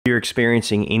You're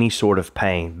experiencing any sort of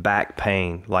pain, back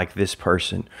pain like this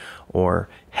person, or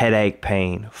headache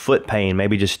pain, foot pain,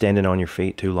 maybe just standing on your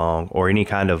feet too long, or any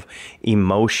kind of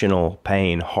emotional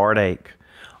pain, heartache,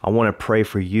 I want to pray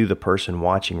for you, the person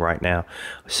watching right now.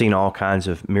 I've seen all kinds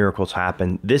of miracles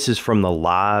happen. This is from the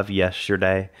live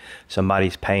yesterday.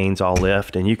 Somebody's pains all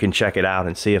lift, and you can check it out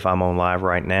and see if I'm on live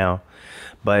right now.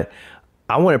 But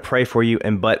I want to pray for you,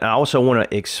 but I also want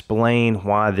to explain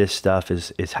why this stuff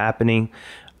is happening.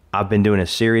 I've been doing a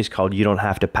series called You Don't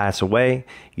Have to Pass Away,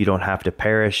 You Don't Have to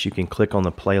Perish. You can click on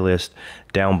the playlist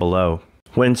down below.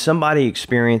 When somebody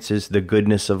experiences the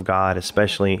goodness of God,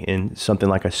 especially in something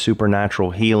like a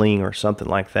supernatural healing or something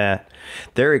like that,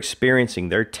 they're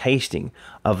tasting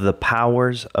of the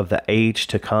powers of the age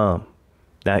to come.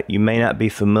 Now, you may not be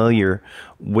familiar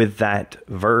with that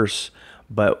verse,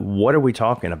 but what are we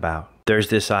talking about? There's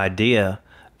this idea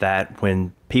that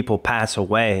when people pass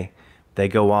away, they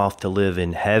go off to live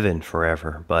in heaven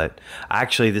forever. But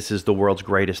actually, this is the world's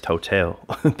greatest hotel.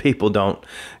 People don't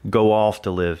go off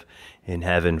to live in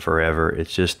heaven forever.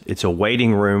 It's a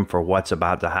waiting room for what's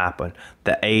about to happen,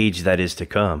 the age that is to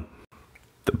come.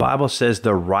 The Bible says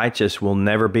the righteous will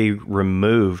never be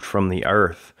removed from the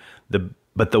earth,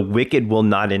 but the wicked will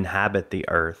not inhabit the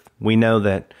earth. We know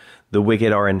that the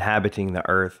wicked are inhabiting the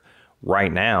earth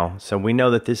right now, so we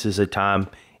know that this is a time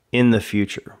in the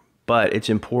future. But it's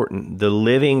important. The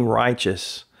living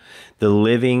righteous, the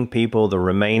living people, the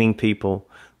remaining people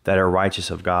that are righteous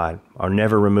of God are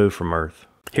never removed from earth.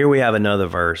 Here we have another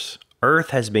verse. Earth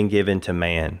has been given to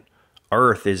man.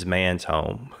 Earth is man's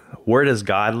home. Where does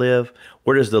God live?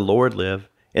 Where does the Lord live?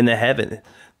 In the heaven.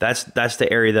 That's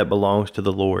the area that belongs to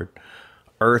the Lord.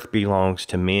 Earth belongs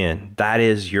to men. That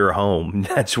is your home.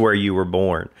 That's where you were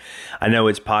born. I know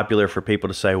it's popular for people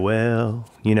to say, well,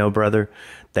 you know, brother,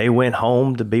 they went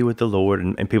home to be with the Lord,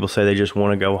 and people say they just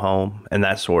want to go home and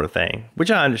that sort of thing,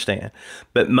 which I understand.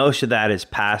 But most of that is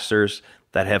pastors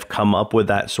that have come up with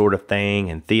that sort of thing,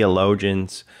 and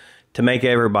theologians, to make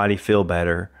everybody feel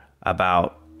better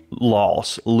about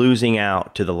loss, losing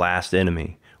out to the last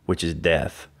enemy, which is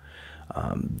death.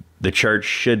 The church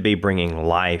should be bringing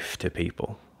life to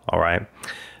people, all right?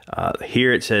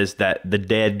 Here it says that the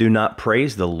dead do not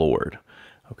praise the Lord,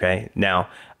 okay? Now,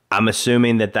 I'm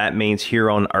assuming that that means here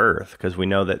on earth, because we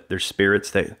know that there's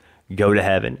spirits that go to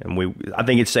heaven, and I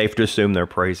think it's safe to assume they're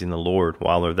praising the Lord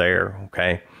while they're there,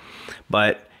 okay?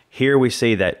 But here we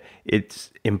see that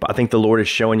I think the Lord is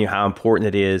showing you how important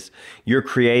it is. You're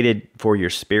created for your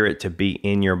spirit to be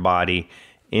in your body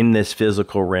in this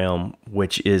physical realm,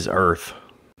 which is earth.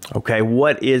 Okay,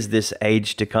 what is this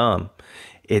age to come?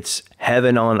 It's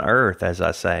heaven on earth, as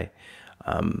I say.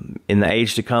 In the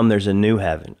age to come, there's a new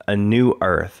heaven, a new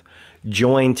earth,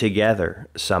 joined together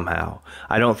somehow.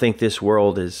 I don't think this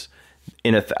world is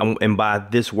and by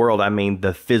this world, I mean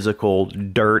the physical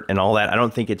dirt and all that. I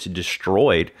don't think it's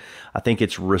destroyed. I think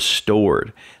it's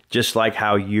restored. Just like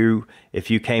how if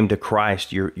you came to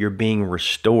Christ, you're being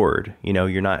restored. You know,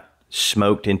 you're not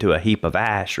smoked into a heap of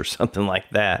ash or something like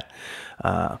that.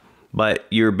 But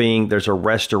there's a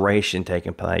restoration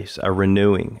taking place, a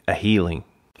renewing, a healing.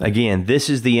 Again, this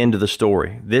is the end of the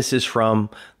story. This is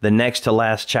from the next to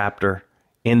last chapter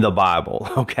in the Bible,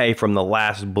 okay? From the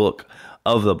last book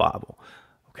of the Bible,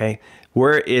 okay?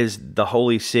 Where is the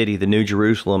holy city, the New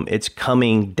Jerusalem? It's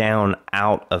coming down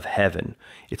out of heaven.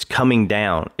 It's coming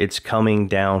down. It's coming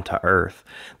down to earth.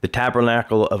 The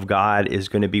tabernacle of God is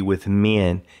going to be with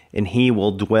men, and he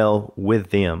will dwell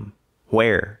with them.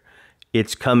 Where?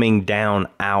 It's coming down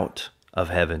out of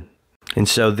heaven. And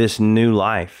so this new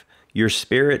life, your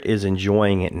spirit is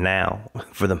enjoying it now.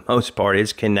 For the most part,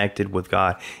 it's connected with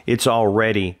God. It's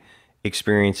already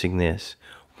experiencing this.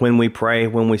 When we pray,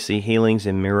 when we see healings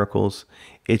and miracles,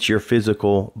 it's your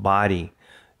physical body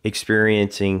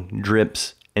experiencing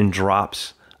drips and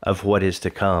drops of what is to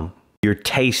come. You're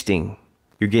getting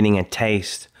a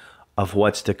taste of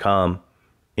what's to come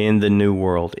in the new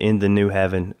world, in the new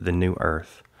heaven, the new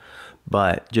earth.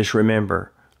 But just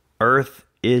remember, earth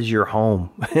is your home.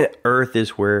 Earth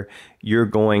is where you're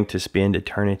going to spend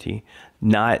eternity,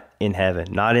 not in heaven,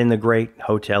 not in the great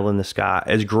hotel in the sky,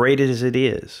 as great as it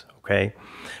is, okay?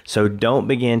 So don't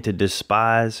begin to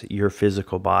despise your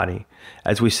physical body.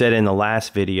 As we said in the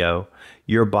last video,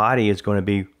 your body is going to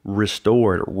be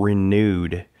restored,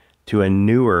 renewed to a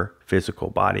newer physical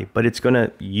body, but it's going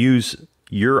to use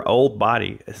your old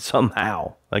body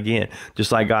somehow, again,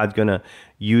 just like God's going to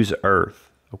use earth.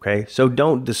 Okay, so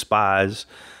don't despise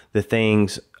the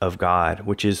things of God,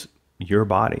 which is your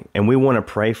body. And we want to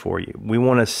pray for you. We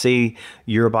want to see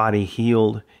your body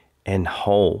healed and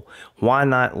whole. Why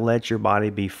not let your body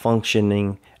be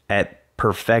functioning at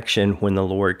perfection when the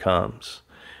Lord comes.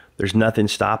 There's nothing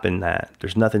stopping that.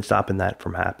 There's nothing stopping that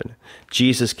from happening.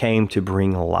 Jesus came to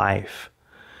bring life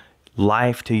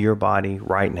to your body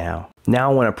right now.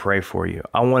 Now I want to pray for you.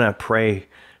 I want to pray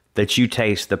that you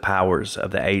taste the powers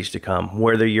of the age to come.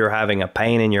 Whether you're having a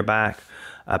pain in your back,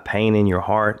 a pain in your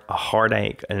heart, a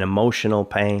heartache, an emotional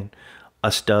pain,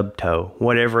 a stub toe,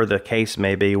 whatever the case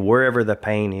may be, wherever the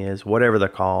pain is, whatever the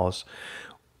cause,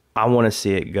 I want to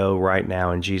see it go right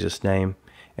now in Jesus' name.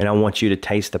 And I want you to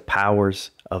taste the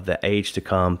powers of the age to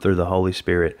come through the Holy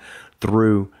Spirit,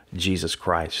 through Jesus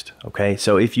Christ. Okay,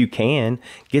 so if you can,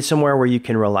 get somewhere where you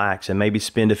can relax and maybe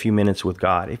spend a few minutes with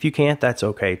God. If you can't, that's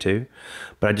okay too.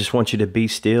 But I just want you to be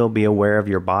still, be aware of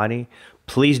your body.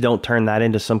 Please don't turn that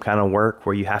into some kind of work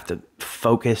where you have to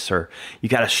focus or you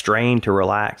got to strain to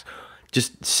relax.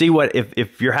 Just see what,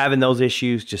 if you're having those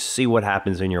issues, just see what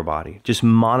happens in your body. Just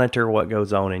monitor what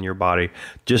goes on in your body,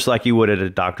 just like you would at a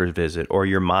doctor's visit, or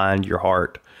your mind, your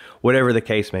heart, whatever the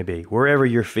case may be, wherever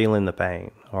you're feeling the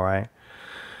pain, all right?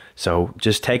 So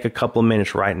just take a couple of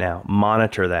minutes right now,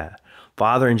 monitor that.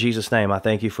 Father, in Jesus' name, I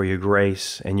thank you for your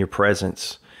grace and your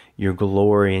presence, your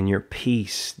glory and your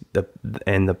peace,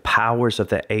 and the powers of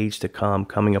the age to come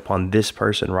coming upon this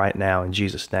person right now in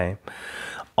Jesus' name.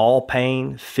 All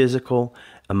pain, physical,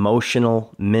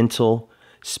 emotional, mental,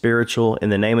 spiritual, in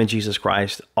the name of Jesus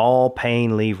Christ, all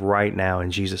pain leave right now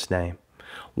in Jesus' name.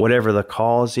 Whatever the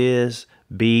cause is,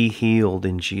 be healed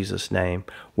in Jesus' name.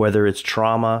 Whether it's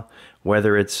trauma,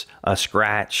 whether it's a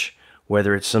scratch,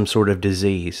 whether it's some sort of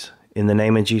disease, in the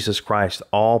name of Jesus Christ,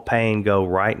 all pain go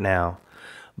right now.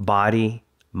 Body,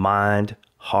 mind,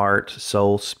 heart,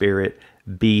 soul, spirit,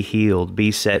 be healed,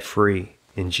 be set free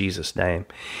in Jesus' name.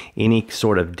 Any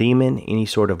sort of demon, any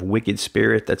sort of wicked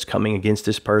spirit that's coming against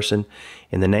this person,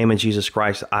 in the name of Jesus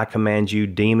Christ, I command you,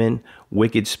 demon,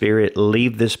 wicked spirit,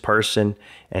 leave this person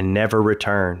and never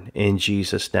return in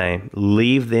Jesus' name.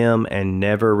 Leave them and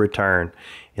never return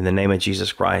in the name of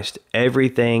Jesus Christ.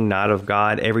 Everything not of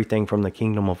God, everything from the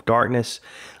kingdom of darkness,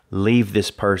 leave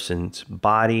this person's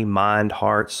body, mind,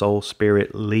 heart, soul,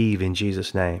 spirit, leave in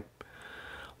Jesus' name.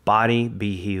 Body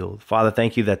be healed. Father,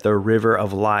 thank you that the river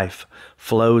of life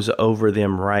flows over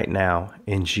them right now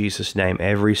in Jesus' name.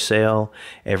 Every cell,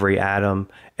 every atom,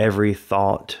 every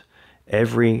thought,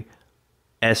 every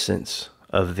essence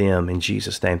of them in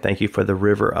Jesus' name. Thank you for the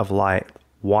river of light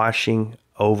washing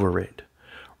over it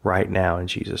right now in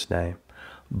Jesus' name.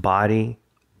 Body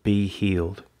be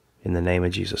healed in the name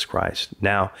of Jesus Christ.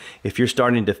 Now, if you're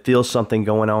starting to feel something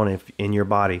going on in your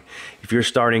body, if you're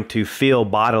starting to feel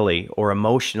bodily or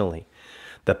emotionally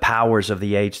the powers of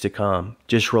the age to come,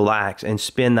 just relax and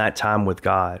spend that time with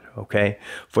God, okay?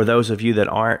 For those of you that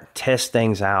aren't, test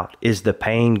things out. Is the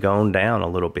pain gone down a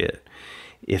little bit?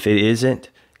 If it isn't,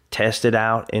 test it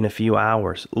out in a few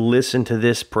hours. Listen to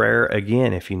this prayer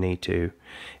again if you need to,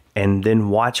 and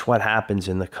then watch what happens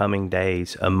in the coming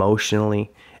days emotionally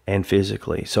and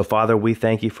physically. So Father, we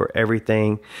thank you for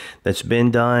everything that's been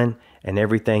done and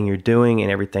everything you're doing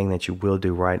and everything that you will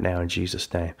do right now in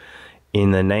Jesus' name.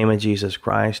 In the name of Jesus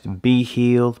Christ, be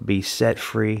healed, be set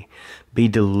free, be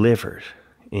delivered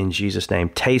in Jesus' name.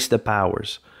 Taste the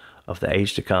powers of the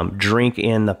age to come. Drink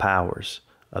in the powers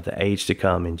of the age to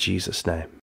come in Jesus' name.